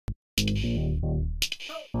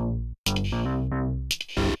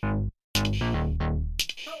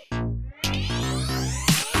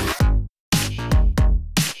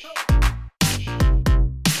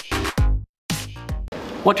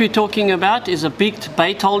What we're talking about is a beaked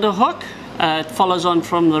Baitholder hook. It follows on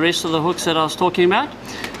from the rest of the hooks that I was talking about.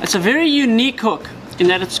 It's a very unique hook in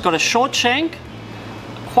that it's got a short shank,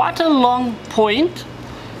 quite a long point,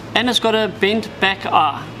 and it's got a bent back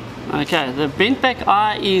eye. Okay, the bent back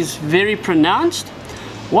eye is very pronounced.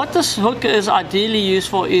 What this hook is ideally used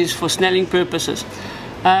for is for snelling purposes.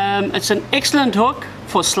 It's an excellent hook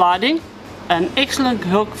for sliding, an excellent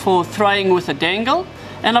hook for throwing with a dangle,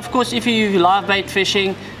 and of course if you live bait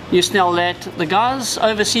fishing, you snell that. The guys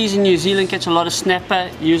overseas in New Zealand catch a lot of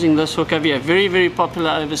snapper using this hook over here. Very, very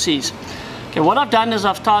popular overseas. Okay, what I've done is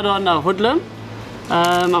I've tied on a hoodlum.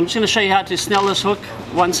 I'm just going to show you how to snell this hook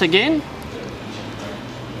once again.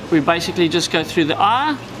 We basically just go through the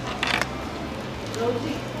eye,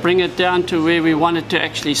 bring it down to where we want it to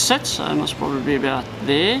actually sit, so it must probably be about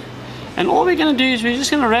there. And all we're going to do is we're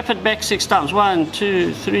just going to wrap it back 6 times. 1,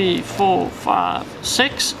 2, 3, 4, 5,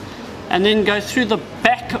 6. And then go through the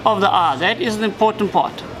back of the eye. That is an important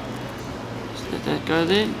part. Just let that go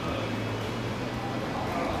there.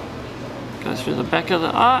 Go through the back of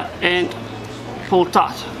the eye and pull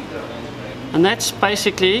tight. And that's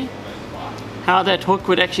basically how that hook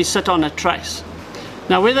would actually sit on a trace.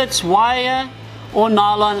 Now whether it's wire or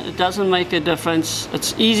nylon, it doesn't make a difference.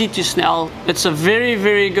 It's easy to snell. It's a very,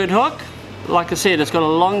 very good hook. Like I said, it's got a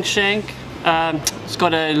long shank, it's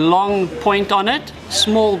got a long point on it,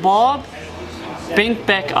 small barb, bent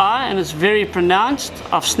back eye, and it's very pronounced.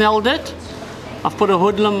 I've snelled it. I've put a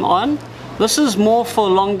hoodlum on. This is more for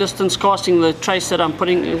long distance casting, the trace that I'm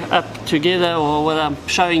putting up together, or what I'm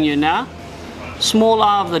showing you now. Small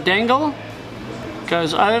eye of the dangle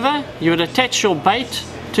goes over. You would attach your bait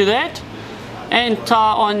to that and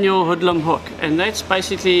tie on your hoodlum hook, and that's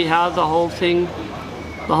basically how the whole thing,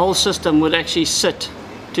 the whole system would actually sit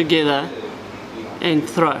together and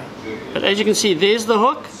throw. But as you can see, there's the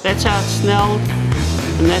hook, that's how it's snelled,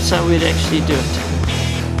 and that's how we'd actually do it.